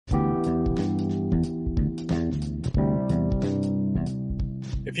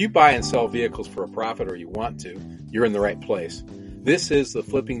If you buy and sell vehicles for a profit or you want to, you're in the right place. This is the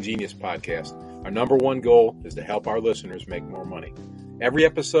Flipping Genius podcast. Our number one goal is to help our listeners make more money. Every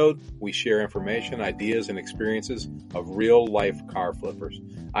episode, we share information, ideas, and experiences of real-life car flippers.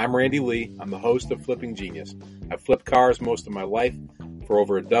 I'm Randy Lee. I'm the host of Flipping Genius. I've flipped cars most of my life. For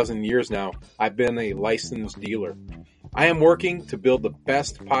over a dozen years now, I've been a licensed dealer. I am working to build the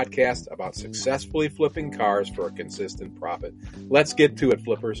best podcast about successfully flipping cars for a consistent profit. Let's get to it,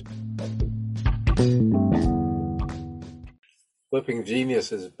 flippers. Flipping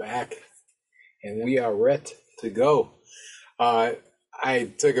Genius is back, and we are ready to go. I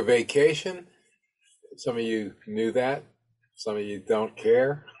took a vacation. Some of you knew that. Some of you don't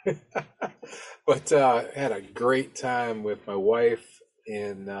care. But had a great time with my wife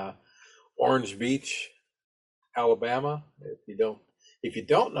in Orange Beach, Alabama. If you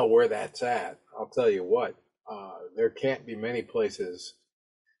don't know where that's at, I'll tell you what. There can't be many places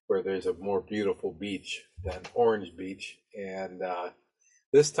where there's a more beautiful beach than Orange Beach. And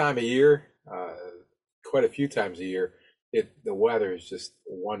this time of year, quite a few times a year, the weather is just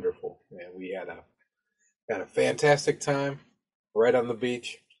wonderful. And we had a fantastic time right on the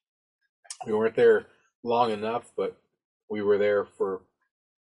beach. We weren't there long enough, but we were there for,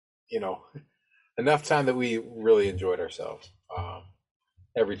 enough time that we really enjoyed ourselves.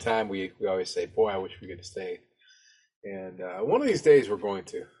 Every time we always say, boy, I wish we could stay. And one of these days we're going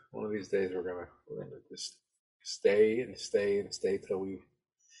to. One of these days we're gonna just stay and stay and stay till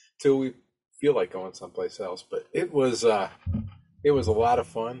we feel like going someplace else. But it was a lot of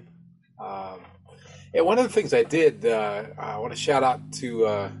fun. And one of the things I did, I want to shout out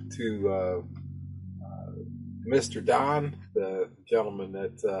to Mr. Don, the gentleman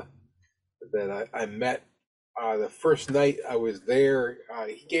that I met the first night I was there.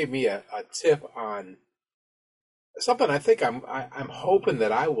 He gave me a tip on something I think I'm hoping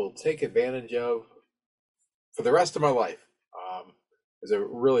that I will take advantage of for the rest of my life. It's a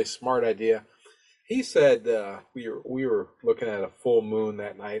really smart idea. He said we were looking at a full moon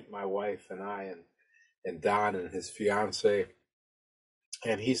that night, my wife and I and Don and his fiance,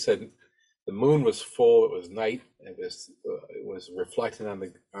 and he said the moon was full. It was night. It was reflecting on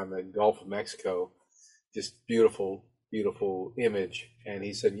the Gulf of Mexico. Just beautiful, beautiful image. And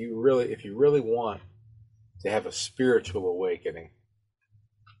he said, if you really want to have a spiritual awakening,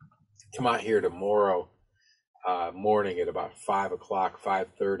 come out here tomorrow morning at about 5 o'clock,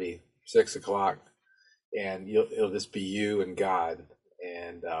 5:30, 6 o'clock, and it'll just be you and God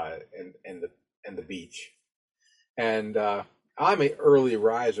and the beach. And I'm an early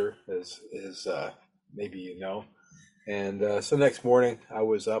riser, as maybe you know. And so next morning I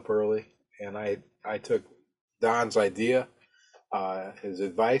was up early, and I took Don's idea, his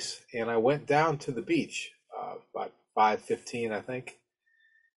advice, and I went down to the beach about 5:15, I think,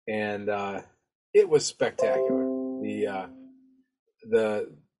 and it was spectacular.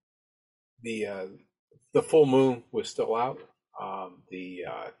 The full moon was still out. The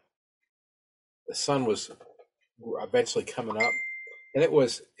sun was eventually coming up, and it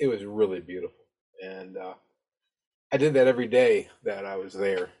was really beautiful. And I did that every day that I was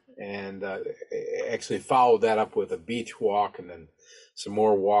there, and actually followed that up with a beach walk, and then some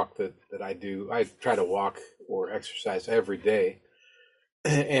more walk that I do. I try to walk or exercise every day.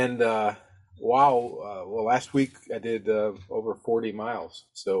 And last week I did over 40 miles.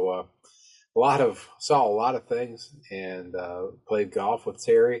 So saw a lot of things, and played golf with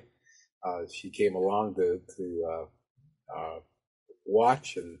Terry. She came along to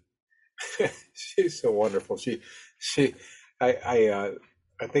watch, and she's so wonderful.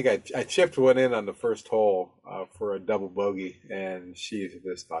 I think I chipped one in on the first hole for a double bogey, and she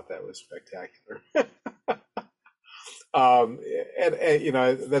just thought that was spectacular. And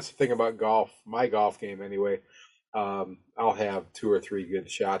that's the thing about golf. My golf game, anyway. I'll have 2 or 3 good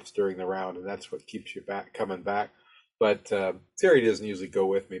shots during the round, and that's what keeps you coming back. But Terry doesn't usually go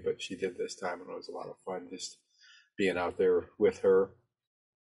with me, but she did this time, and it was a lot of fun just being out there with her.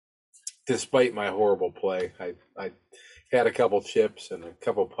 Despite my horrible play, I had a couple chips and a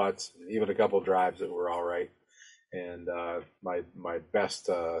couple putts, and even a couple drives that were all right. And my best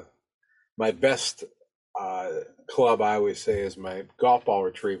club, I always say, is my golf ball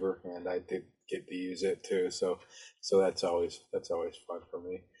retriever, and I did get to use it too. So that's always fun for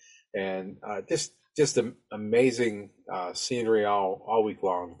me. And just amazing scenery all week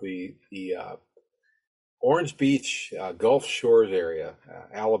long. The Orange Beach, Gulf Shores area,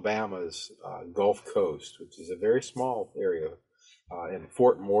 Alabama's Gulf Coast, which is a very small area, in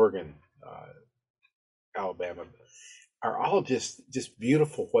Fort Morgan, Alabama, are all just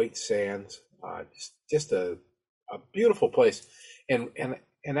beautiful white sands. Just a beautiful place. And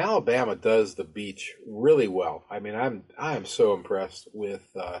and Alabama does the beach really well. I mean, I am so impressed with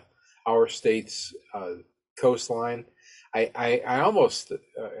our state's coastline. I almost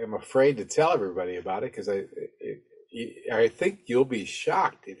am afraid to tell everybody about it because I think you'll be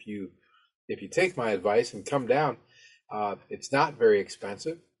shocked if you take my advice and come down. It's not very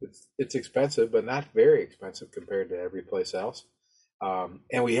expensive. It's expensive, but not very expensive compared to every place else.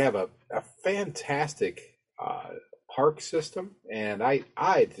 And we have a fantastic park system, and I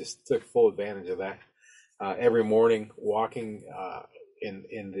just took full advantage of that every morning, walking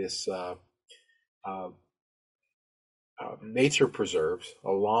in this uh, nature preserves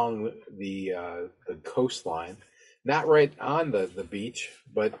along the coastline, not right on the beach,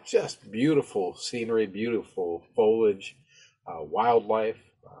 but just beautiful scenery, beautiful foliage, wildlife.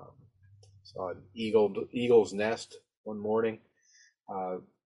 Saw an eagle's nest one morning, uh,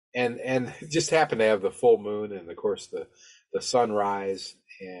 and just happened to have the full moon, and of course the sunrise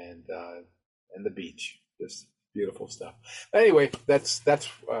and the beach. Just beautiful stuff. Anyway, that's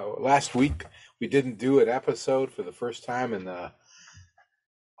last week we didn't do an episode for the first time in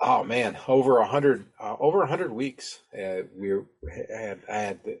oh man, over 100 weeks. I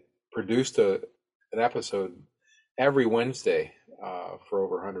had produced an episode every Wednesday for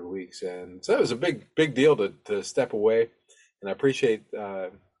over 100 weeks, and so it was a big deal to step away. And I appreciate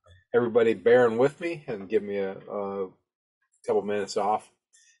everybody bearing with me and giving me a couple minutes off.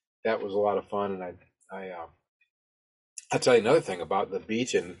 That was a lot of fun, and I'll tell you another thing about the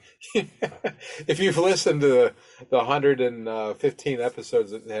beach. And if you've listened to the 115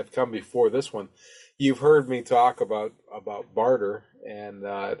 episodes that have come before this one, you've heard me talk about barter and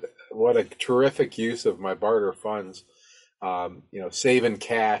what a terrific use of my barter funds. Saving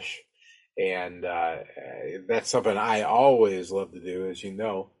cash, and that's something I always love to do, as you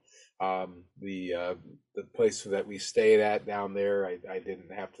know. The place that we stayed at down there, I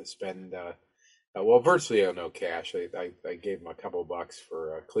didn't have to spend well, virtually no cash. I gave them a couple bucks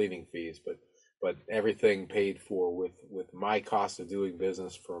for cleaning fees, but everything paid for with my cost of doing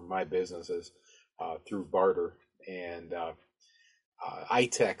business for my businesses through barter and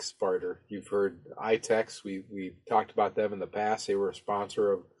iTex barter. You've heard iTex. We talked about them in the past. They were a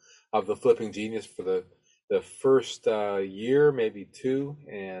sponsor of the Flipping Genius for the first year, maybe two,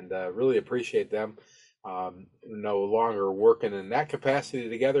 and really appreciate them. No longer working in that capacity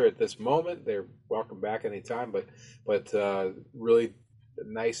together at this moment. They're welcome back anytime, but really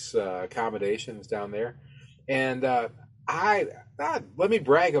nice accommodations down there. And let me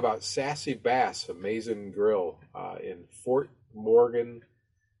brag about Sassy Bass Amazing Grill in Fort Morgan,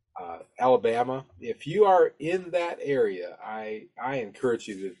 Alabama. If you are in that area, I encourage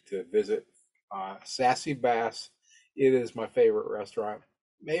you to visit Sassy Bass. It is my favorite restaurant.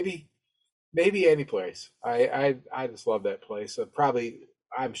 Maybe any place. I just love that place.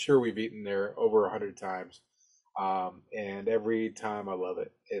 I'm sure we've eaten there over 100 times, and every time I love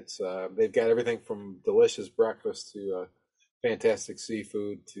it. It's they've got everything from delicious breakfast to fantastic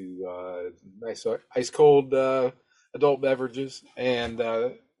seafood to nice ice cold adult beverages and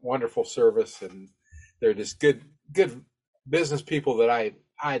wonderful service, and they're just good business people that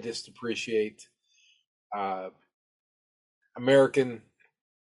I just appreciate. Uh, American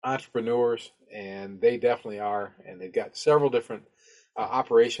entrepreneurs, and they definitely are. And they've got several different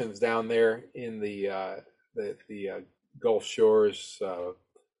operations down there in the Gulf Shores,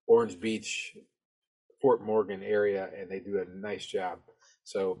 Orange Beach, Fort Morgan area, and they do a nice job.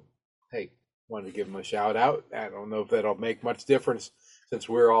 So, hey, wanted to give them a shout out. I don't know if that'll make much difference since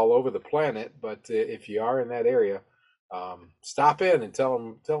we're all over the planet, but if you are in that area, stop in and tell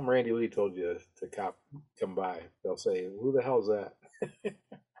them Randy Lee told you to come by. They'll say, "Who the hell is that?"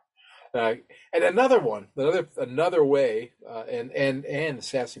 And another way, and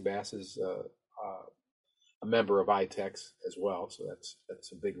Sassy Bass is a member of iTex as well, so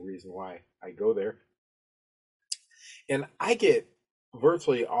that's a big reason why I go there. And I get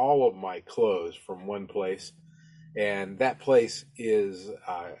virtually all of my clothes from one place, and that place is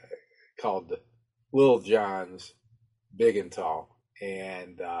called Little John's Big and Tall.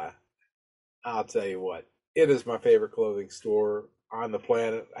 And I'll tell you what, it is my favorite clothing store on the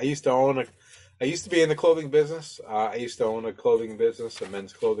planet. I used to be in the clothing business. I used to own a clothing business, a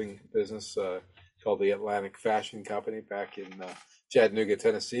men's clothing business called the Atlantic Fashion Company back in Chattanooga,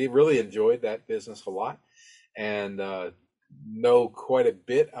 Tennessee. Really enjoyed that business a lot, and know quite a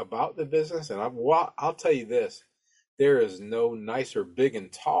bit about the business. And I'll tell you this: there is no nicer big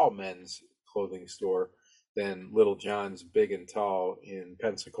and tall men's clothing store than Little John's Big and Tall in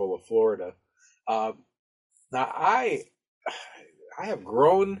Pensacola, Florida. Uh, now I have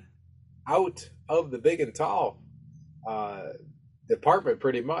grown out of the big and tall. Uh, department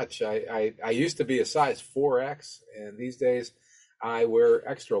pretty much. I used to be a size 4X, and these days I wear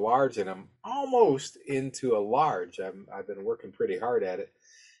extra large, and I'm almost into a large. I've been working pretty hard at it,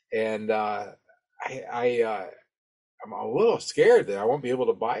 and I'm a little scared that I won't be able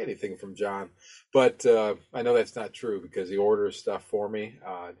to buy anything from John, but I know that's not true because he orders stuff for me.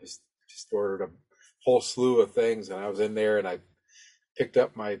 Just ordered a whole slew of things, and I was in there and I picked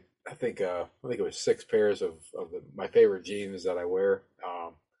up my I think it was 6 pairs of my favorite jeans that I wear.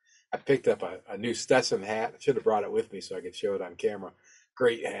 I picked up a new Stetson hat. I should have brought it with me so I could show it on camera.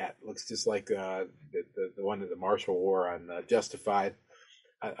 Great hat, looks just like the one that the Marshall wore on Justified.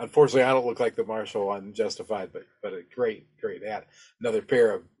 Unfortunately, I don't look like the Marshall on Justified, but a great hat. Another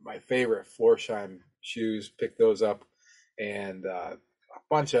pair of my favorite Florsheim shoes. Picked those up, and a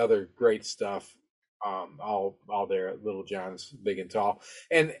bunch of other great stuff. All there at Little John's Big and Tall.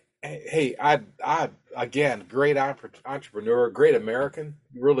 And hey, I again, great entrepreneur, great American,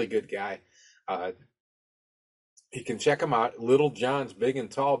 really good guy. Uh, you can check them out,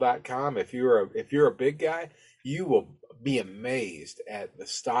 littlejohnsbigandtall.com. If you're a big guy, you will be amazed at the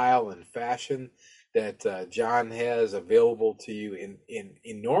style and fashion that John has available to you in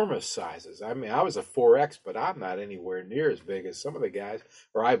enormous sizes. I mean, I was a 4X, but I'm not anywhere near as big as some of the guys,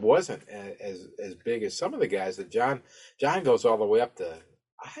 or I wasn't as big as some of the guys that John goes all the way up to,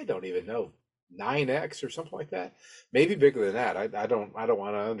 I don't even know, 9X or something like that. Maybe bigger than that. I don't want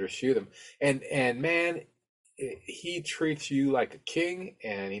to undershoot him. And man, he treats you like a king,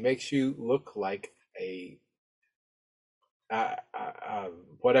 and he makes you look like a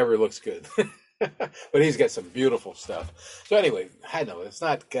whatever looks good. But he's got some beautiful stuff. So anyway, I know it's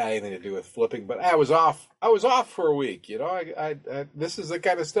not got anything to do with flipping, but I was off. I was off for a week. You know, this is the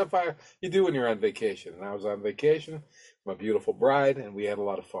kind of stuff you do when you're on vacation. And I was on vacation with my beautiful bride, and we had a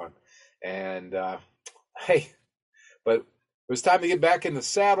lot of fun. And hey, but it was time to get back in the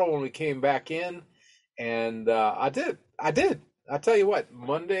saddle when we came back in, and I did. I tell you what,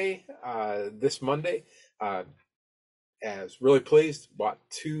 this Monday, I was really pleased. Bought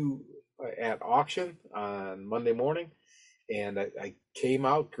two at auction on Monday morning, and I came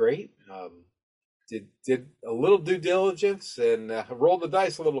out great. Did a little due diligence and rolled the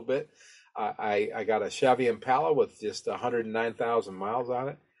dice a little bit. I got a Chevy Impala with just 109,000 miles on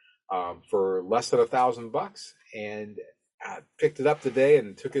it for less than $1,000, and I picked it up today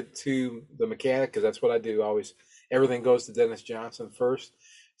and took it to the mechanic because that's what I do always. Everything goes to Dennis Johnson first.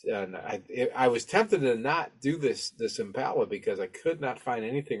 And I was tempted to not do this Impala because I could not find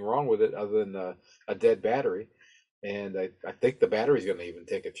anything wrong with it other than a dead battery, and I think the battery's going to even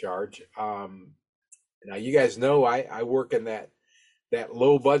take a charge. Now you guys know I work in that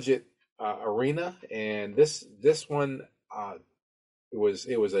low budget arena, and this one it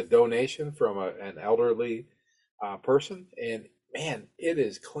was a donation from an elderly person, and man, it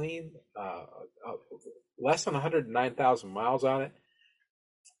is clean. Less than 109,000 miles on it.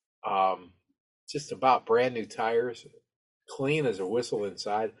 Just about brand new tires, clean as a whistle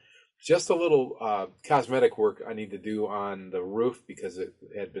inside. Just a little cosmetic work I need to do on the roof because it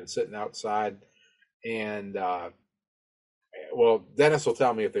had been sitting outside. And well, Dennis will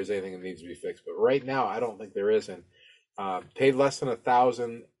tell me if there's anything that needs to be fixed. But right now, I don't think there is. And paid less than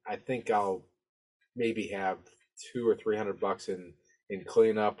 $1,000. I think I'll maybe have $200 or $300 in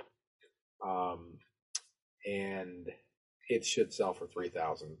cleanup, and it should sell for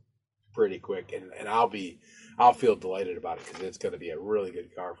 3,000 pretty quick, and I'll feel delighted about it because it's going to be a really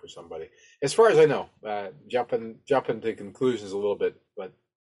good car for somebody. As far as I know, jumping to conclusions a little bit, but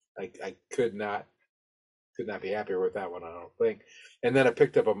I could not be happier with that one. I don't think. And then I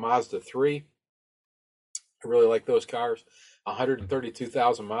picked up a Mazda 3. I really like those cars.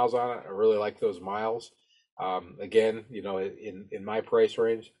 132,000 miles on it. I really like those miles. Again, you know, in my price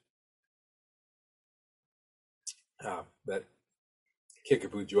range, that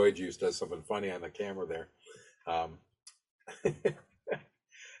Kickapoo Joy Juice does something funny on the camera there.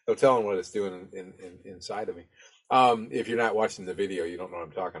 No telling what it's doing inside of me. If you're not watching the video, you don't know what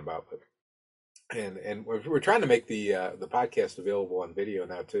I'm talking about. But and we're trying to make the podcast available on video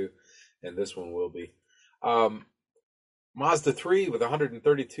now too, and this one will be. Mazda 3 with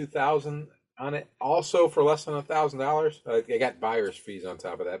 132,000 on it, also for less than $1,000. I got buyer's fees on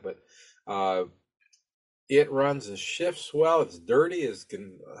top of that, but it runs and shifts well. It's dirty as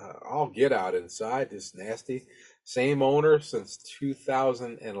can all get out inside. It's nasty. Same owner since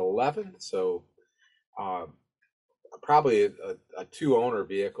 2011, so probably a two-owner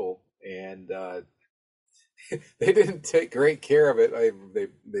vehicle, and they didn't take great care of it.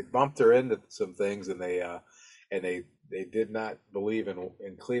 They bumped her into some things, and they did not believe in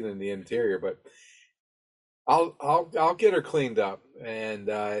cleaning the interior. But I'll get her cleaned up, and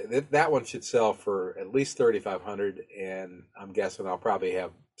that one should sell for at least 3,500, and I'm guessing I'll probably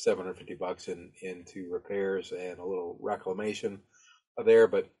have $750 into repairs and a little reclamation there.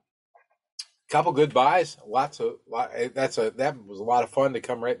 But a couple good buys, that was a lot of fun to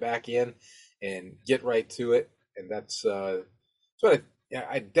come right back in and get right to it, and that's what yeah,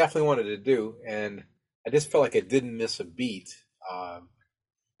 I definitely wanted to do, and I just felt like I didn't miss a beat. Um,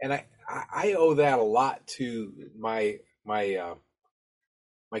 and I owe that a lot to my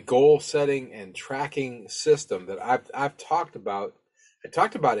goal setting and tracking system that I've talked about. I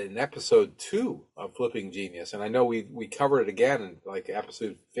talked about it in episode 2 of Flipping Genius, and I know we covered it again in like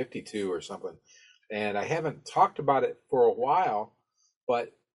episode 52 or something. And I haven't talked about it for a while,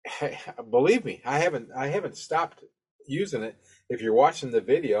 but believe me, I haven't stopped using it. If you're watching the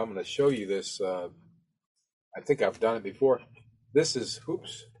video, I'm going to show you this. I think I've done it before. This is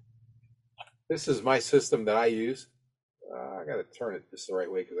oops. This is my system that I use. I got to turn it just the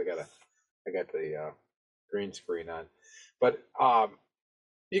right way because I got the green screen on. But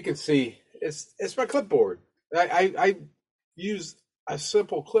you can see it's my clipboard. I use a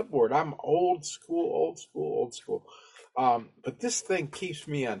simple clipboard. I'm old school, old school, old school. But this thing keeps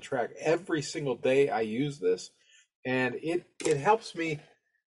me on track every single day. I use this, and it helps me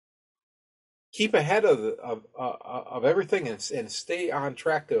keep ahead of everything and stay on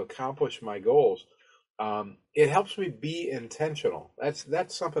track to accomplish my goals. It helps me be intentional.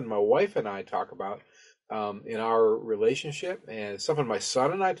 That's something my wife and I talk about in our relationship, and it's something my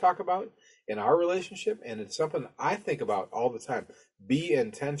son and I talk about in our relationship, and it's something I think about all the time. Be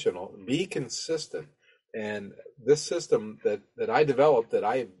intentional, be consistent, and this system that I developed that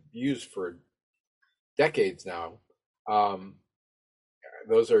I've used for decades now. Um,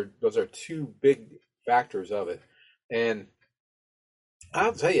 those are two big factors of it, and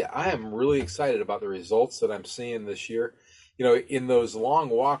I'll tell you, I am really excited about the results that I'm seeing this year. You know, in those long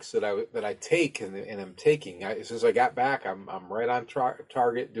walks that I take and I'm taking, since I got back, I'm right on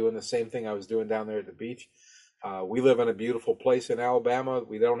target, doing the same thing I was doing down there at the beach. We live in a beautiful place in Alabama.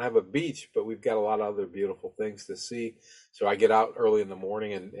 We don't have a beach, but we've got a lot of other beautiful things to see. So I get out early in the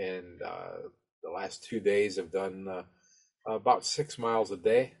morning, and the last 2 days I've done about 6 miles a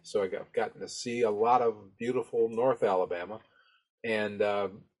day. So I've gotten to see a lot of beautiful North Alabama, and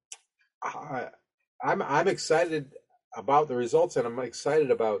I, I'm excited about the results, and I'm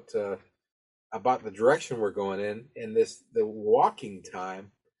excited about the direction we're going in. And this the walking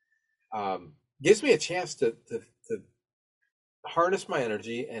time gives me a chance to harness my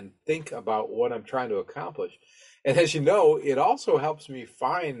energy and think about what I'm trying to accomplish. And as you know, it also helps me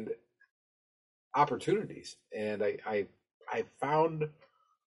find opportunities. And I found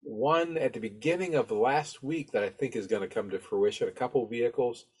one at the beginning of the last week that I think is going to come to fruition. A couple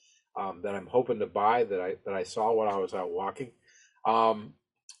vehicles that I'm hoping to buy that I saw when I was out walking. Um,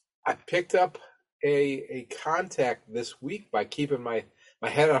 I picked up a contact this week by keeping my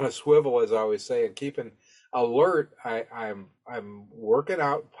head on a swivel, as I always say, and keeping alert. I'm working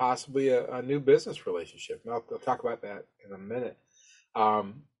out possibly a new business relationship. And I'll talk about that in a minute.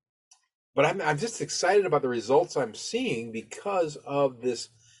 Um, but I'm just excited about the results I'm seeing because of this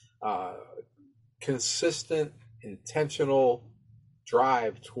uh, consistent, intentional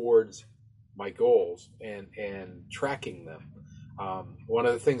drive towards my goals and tracking them. One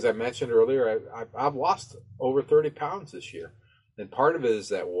of the things I mentioned earlier, I've lost over 30 pounds this year, and part of it is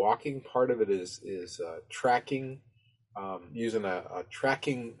that walking. Part of it is tracking, using a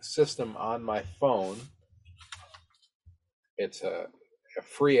tracking system on my phone. It's a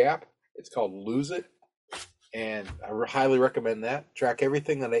free app. It's called Lose It, and I highly recommend that. Track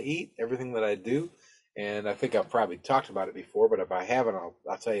everything that I eat, everything that I do, and I think I've probably talked about it before, but if I haven't,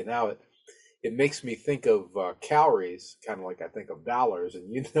 I'll tell you now. It makes me think of calories, kind of like I think of dollars, and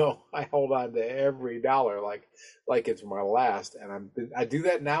I hold on to every dollar like it's my last, and I do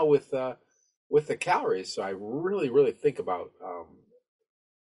that now with the calories. So I really think about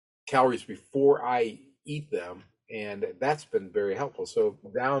calories before I eat them, and that's been very helpful. So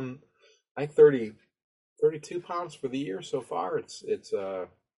down, I think 32 pounds for the year so far. It's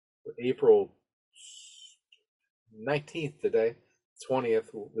April 19th today, 20th.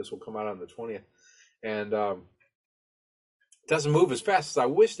 This will come out on the 20th, and it doesn't move as fast as I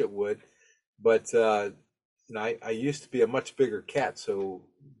wished it would. But I used to be a much bigger cat, so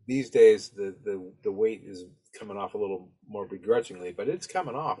these days the weight is coming off a little more begrudgingly, but it's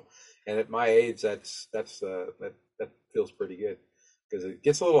coming off. And at my age, that feels pretty good because it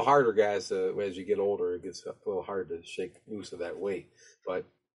gets a little harder, guys. As you get older, it gets a little hard to shake loose of that weight, but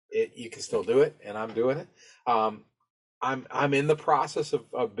you can still do it, and I'm doing it. Um, I'm in the process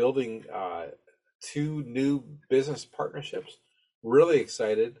of building. 2 new business partnerships. Really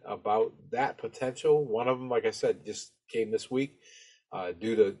excited about that potential. One of them, like I said, just came this week,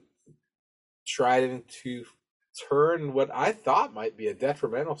 due to trying to turn what I thought might be a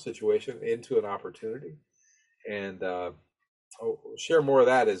detrimental situation into an opportunity. And I'll share more of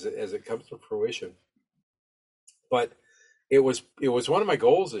that as it comes to fruition. But it was one of my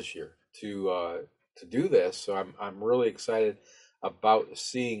goals this year to do this. So I'm really excited about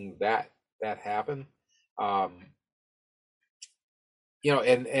seeing that happen. Um,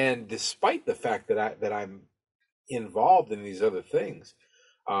 and despite the fact that I'm involved in these other things,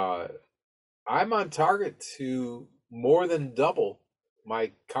 uh, I'm on target to more than double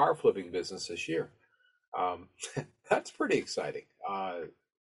my car flipping business this year. Um, that's pretty exciting.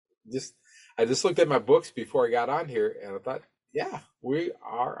 Just I just looked at my books before I got on here, and I thought, yeah, we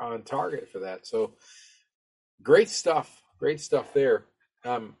are on target for that. So great stuff there.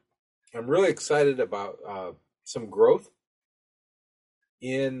 Um, I'm really excited about some growth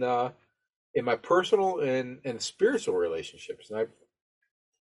in in my personal and spiritual relationships, and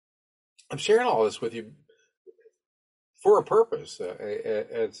I'm sharing all this with you for a purpose,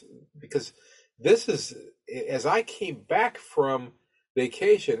 as because this is as I came back from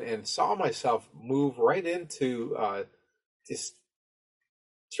vacation and saw myself move right into just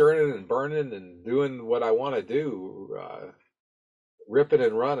churning and burning and doing what I want to do, ripping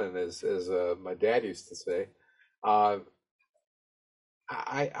and running, as my dad used to say. Uh,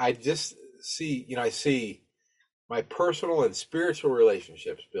 I just see, I see my personal and spiritual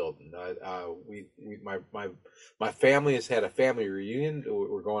relationships building. My family has had a family reunion.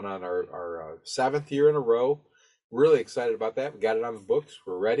 We're going on our 7th year in a row. Really excited about that. We got it on the books.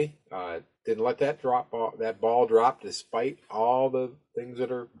 We're ready. Didn't let that ball drop, despite all the things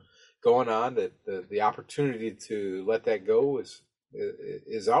that are going on. That the opportunity to let that go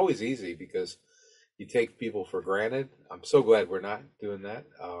is always easy because you take people for granted. I'm so glad we're not doing that.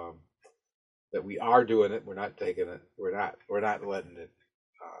 That we are doing it. We're not taking it. We're not letting it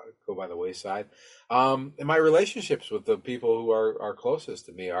go by the wayside. And my relationships with the people who are closest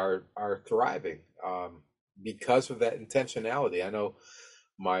to me are thriving because of that intentionality. I know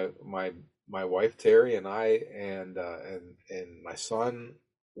my wife Terry and I and my son,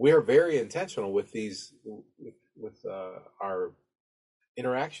 we're very intentional with these with our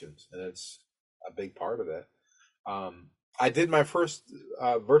interactions, and it's a big part of that. Um, I did my first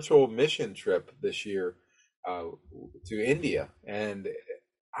virtual mission trip this year uh, to India, and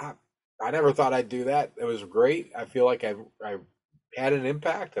I, I never thought I'd do that. It was great. I feel like I had an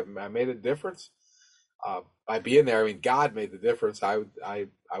impact. I made a difference by being there. I mean, God made the difference. I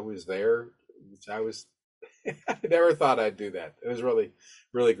was there. I was. I never thought I'd do that. It was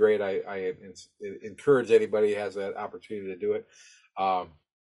really great. I encourage anybody who has that opportunity to do it. Um,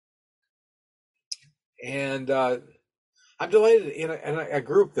 and I'm delighted in a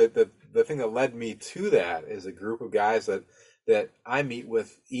group that the thing that led me to that is a group of guys that I meet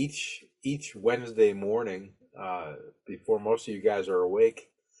with each Wednesday morning before most of you guys are awake.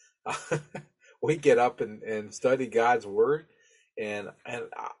 We get up and study God's word, and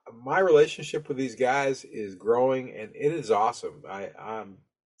my relationship with these guys is growing, and it is awesome. I'm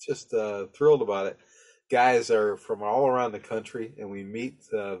just thrilled about it. Guys are from all around the country, and we meet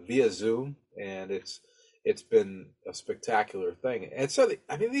via Zoom, and it's been a spectacular thing. And so,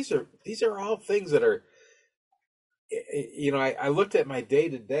 I mean, these are all things that are, I looked at my day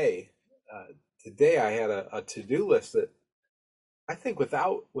to day. Today, I had a to do list that I think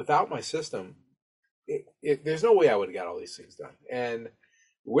without my system, there's no way I would have got all these things done. And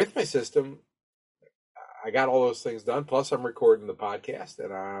with my system, I got all those things done. Plus, I'm recording the podcast,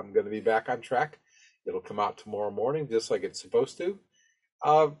 and I'm going to be back on track. It'll come out tomorrow morning, just like it's supposed to.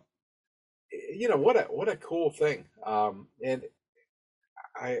 Um, what a cool thing. And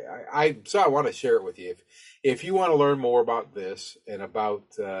so I want to share it with you. If you want to learn more about this and about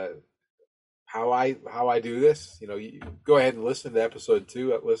how I do this, you go ahead and listen to episode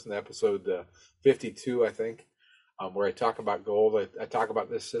 2. Listen to episode 52, I think, where I talk about gold. I talk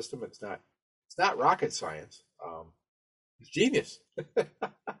about this system. It's not rocket science. It's genius,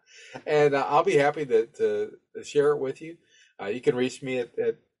 and I'll be happy to share it with you. You can reach me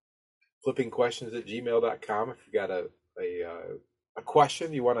at flippingquestions@gmail.com if you got a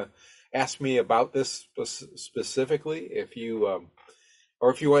question you want to ask me about this specifically. If you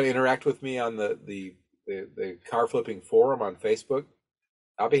or if you want to interact with me on the car flipping forum on Facebook,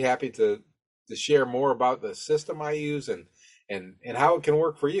 I'll be happy to share more about the system I use and how it can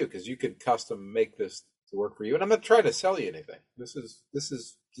work for you, because you could custom make this to work for you. And I'm not trying to sell you anything. This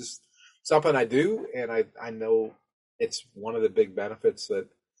is just something I do, and I know it's one of the big benefits that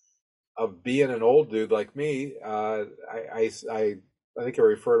of being an old dude like me, I think I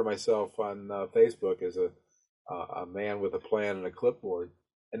refer to myself on Facebook as a man with a plan and a clipboard,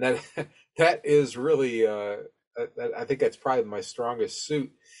 and that that is really I think that's probably my strongest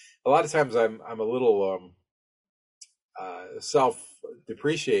suit. A lot of times I'm a little self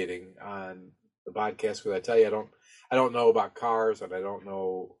depreciating on the podcast because I tell you I don't know about cars, and I don't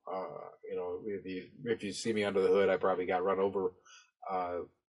know if you see me under the hood, I probably got run over. Uh,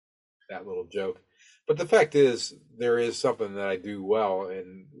 that little joke. But the fact is, there is something that I do well,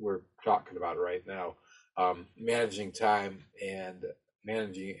 and we're talking about it right now. Managing time and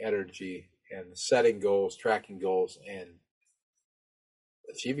managing energy and setting goals, tracking goals, and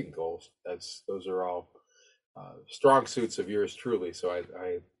achieving goals. Those are all strong suits of yours truly. So I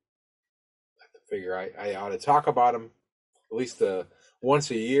figure I ought to talk about them at least once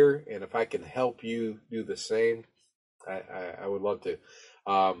a year, and if I can help you do the same, I would love to.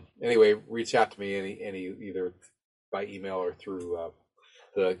 Anyway, reach out to me any either by email or through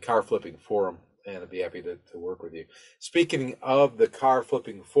the car flipping forum, and I'd be happy to work with you. Speaking of the car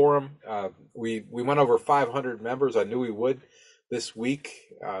flipping forum, we went over 500 members. I knew we would this week.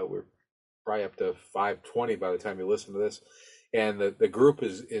 We're probably up to 520 by the time you listen to this. And the group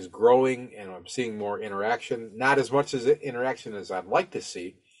is growing, and I'm seeing more interaction. Not as much as interaction as I'd like to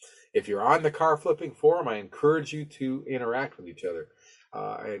see. If you're on the car flipping forum, I encourage you to interact with each other.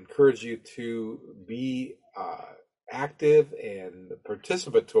 I encourage you to be active and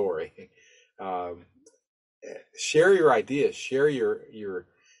participatory. Um, Share your ideas, share your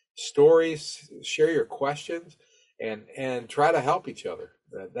stories, share your questions, and try to help each other.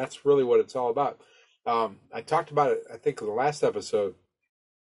 That's really what it's all about. I talked about it, I think, in the last episode.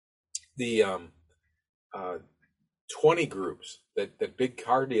 The uh, 20 groups that big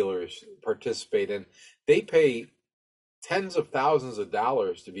car dealers participate in, they pay tens of thousands of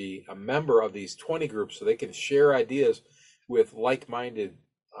dollars to be a member of these 20 groups so they can share ideas with like-minded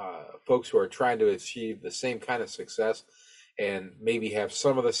folks who are trying to achieve the same kind of success and maybe have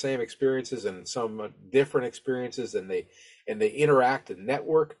some of the same experiences and some different experiences, and they interact and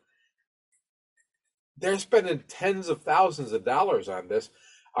network. They're spending tens of thousands of dollars on this.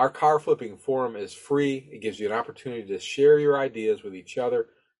 Our car flipping forum is free. It gives you an opportunity to share your ideas with each other.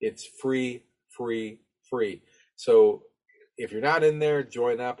 It's free, free, free. So if you're not in there,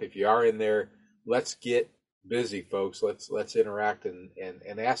 join up. If you are in there, let's get busy, folks. Let's interact and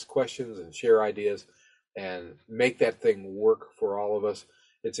ask questions and share ideas and make that thing work for all of us.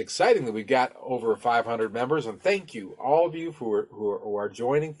 It's exciting that we've got over 500 members, and thank you, all of you who are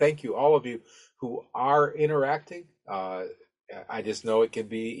joining. Thank you, all of you who are interacting. I just know it can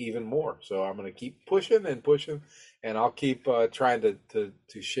be even more. So I'm going to keep pushing and pushing, and I'll keep trying to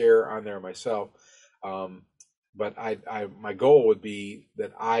share on there myself. But my goal would be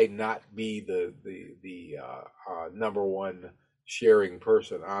that I not be the number one sharing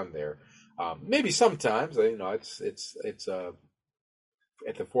person on there. Maybe sometimes, it's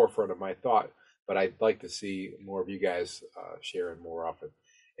at the forefront of my thought, but I'd like to see more of you guys sharing more often.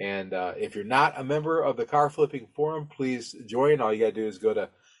 And if you're not a member of the Car Flipping Forum, please join. All you got to do is go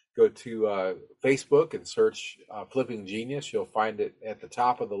to Facebook and search Flipping Genius. You'll find it at the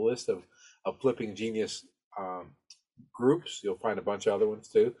top of the list of Flipping Genius groups. You'll find a bunch of other ones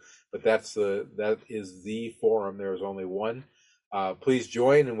too, but that is the forum. There's only one. Please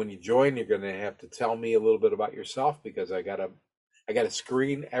join, and when you join, you're going to have to tell me a little bit about yourself, because I gotta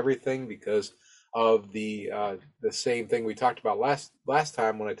screen everything because of the same thing we talked about last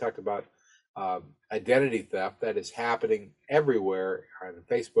time when I talked about identity theft that is happening everywhere. And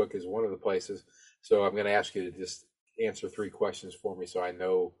Facebook is one of the places. So I'm going to ask you to just answer 3 questions for me so I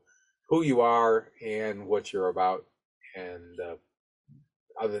know who you are and what you're about. And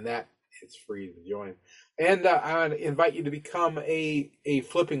other than that, it's free to join. And I invite you to become a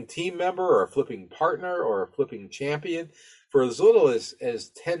flipping team member or a flipping partner or a flipping champion. For as little as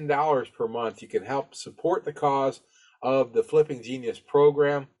 $10 per month, you can help support the cause of the Flipping Genius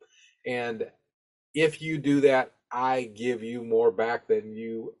program. And if you do that, I give you more back than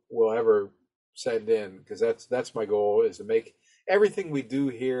you will ever send in, because that's my goal, is to make everything we do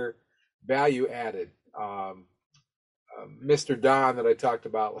here value added. Mr. Don that I talked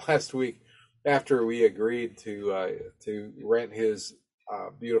about last week, after we agreed to rent his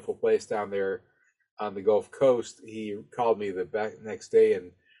beautiful place down there on the Gulf Coast, he called me the next day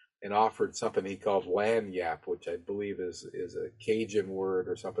and offered something he called land yap, which I believe is a Cajun word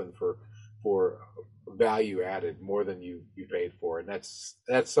or something for value added, more than you paid for. And that's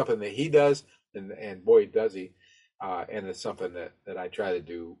something that he does, and boy does he. And it's something that I try to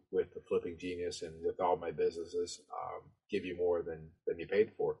do with the Flipping Genius and with all my businesses, give you more than you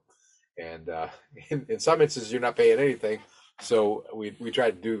paid for. And in some instances, you're not paying anything. So we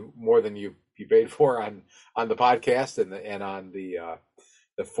try to do more than you paid for on the podcast and on the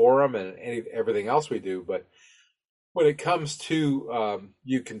forum and everything else we do. But when it comes to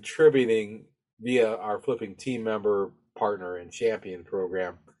you contributing via our flipping team member, partner, and champion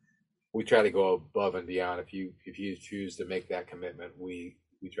program, we try to go above and beyond. If you choose to make that commitment, we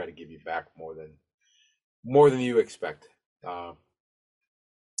try to give you back more than you expect. Uh,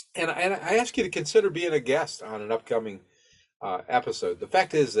 and I ask you to consider being a guest on an upcoming episode. The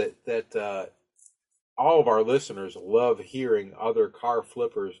fact is that all of our listeners love hearing other car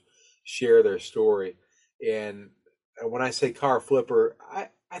flippers share their story. And when I say car flipper,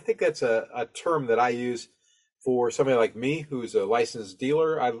 I think that's a term that I use for somebody like me who's a licensed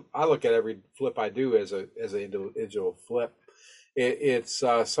dealer. I look at every flip I do as an individual flip. It's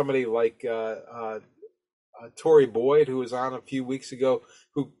somebody like Tory Boyd, who was on a few weeks ago,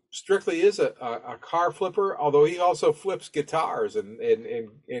 who strictly is a car flipper, although he also flips guitars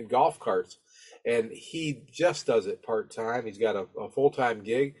and golf carts. And he just does it part time. He's got a full time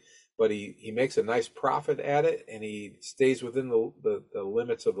gig, but he makes a nice profit at it, and he stays within the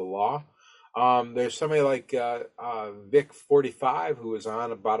limits of the law. There's somebody like Vic 45 who was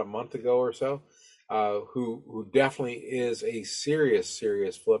on about a month ago or so, who definitely is a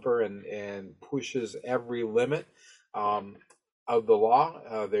serious flipper and pushes every limit of the law.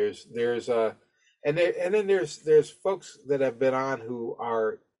 And then there's folks that have been on who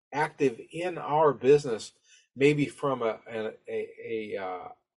are active in our business, maybe from a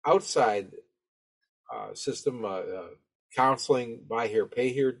outside system, counseling, buy here, pay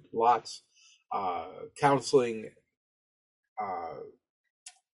here lots, counseling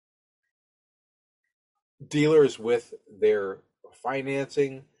dealers with their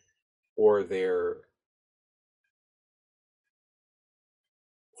financing or their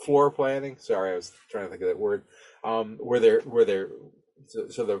floor planning. Sorry, I was trying to think of that word. Where they're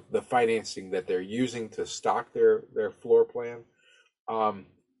so the financing that they're using to stock their floor plan. Um,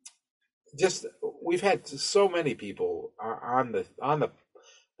 just we've had so many people on the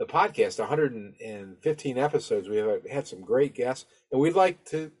podcast, 115 episodes. We have had some great guests, and we'd like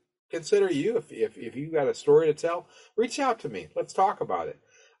to consider you if you got a story to tell. Reach out to me. Let's talk about it.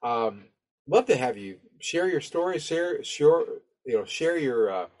 Love to have you share your stories. Share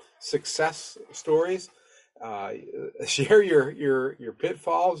your success stories. Uh, Share your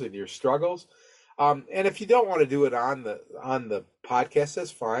pitfalls and your struggles. And if you don't want to do it on the podcast,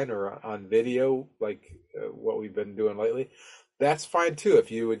 that's fine, or on video like what we've been doing lately. That's fine too. If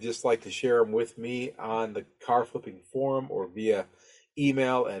you would just like to share them with me on the car flipping forum or via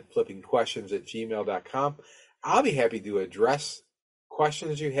email at flippingquestions@gmail.com, I'll be happy to address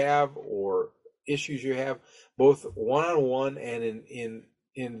questions you have or issues you have, both one on one and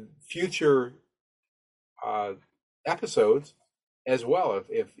in future uh, episodes as well.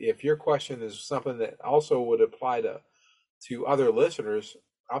 If your question is something that also would apply to other listeners,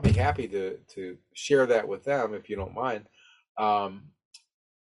 I'll be happy to share that with them if you don't mind, um,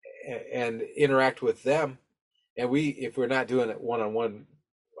 and interact with them. And if we're not doing it one on one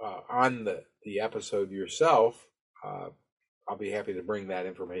on the episode yourself, uh, I'll be happy to bring that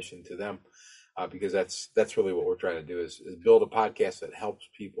information to them, because that's really what we're trying to do is build a podcast that helps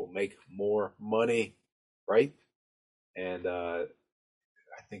people make more money, right? And I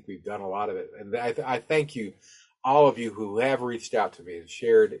think we've done a lot of it. And I thank you, all of you who have reached out to me and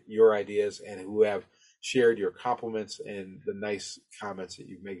shared your ideas and who have shared your compliments and the nice comments that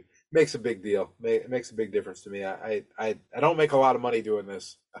you've made. Makes a big deal. It makes a big difference to me. I don't make a lot of money doing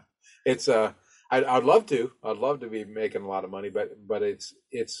this. It's I'd love to. I'd love to be making a lot of money, but it's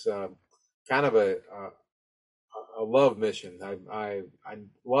kind of a love mission. I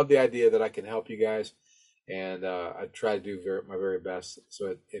love the idea that I can help you guys, and I try to do my very best.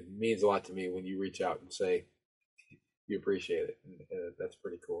 So it means a lot to me when you reach out and say you appreciate it. And that's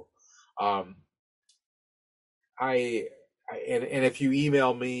pretty cool. Um, I, and if you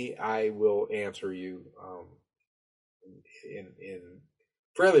email me, I will answer you in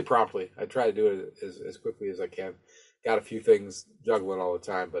fairly promptly. I try to do it as quickly as I can. Got a few things juggling all the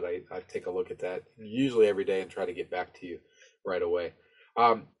time, but I take a look at that usually every day and try to get back to you right away.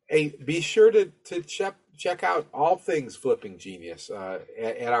 Hey, be sure to check out all things Flipping Genius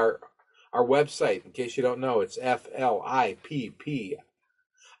at our website. In case you don't know, it's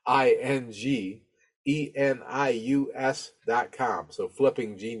FLIPPINGENIUS.com. So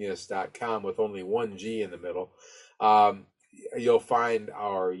flippinggenius.com with only one G in the middle. You'll find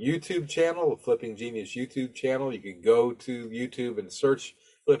our YouTube channel, the Flipping Genius YouTube channel. You can go to YouTube and search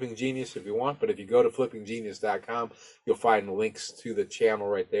Flipping Genius if you want, but if you go to flippinggenius.com, you'll find links to the channel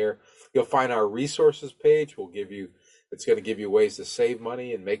right there. You'll find our resources page. It's going to give you ways to save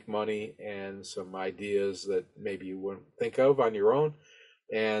money and make money and some ideas that maybe you wouldn't think of on your own.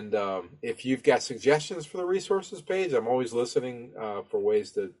 And if you've got suggestions for the resources page, I'm always listening for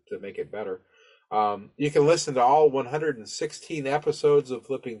ways to make it better. You can listen to all 116 episodes of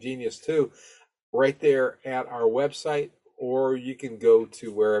Flipping Genius too, right there at our website, or you can go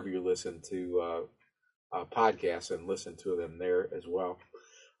to wherever you listen to podcasts and listen to them there as well.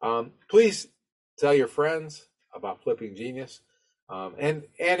 Please tell your friends about Flipping Genius, and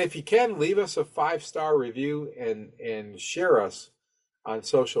if you can, leave us a 5-star review and share us on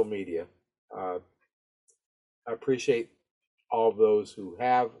social media. I appreciate all those who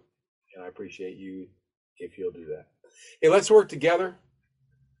have, and I appreciate you if you'll do that. Hey, let's work together.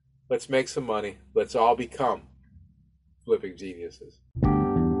 Let's make some money. Let's all become flipping geniuses.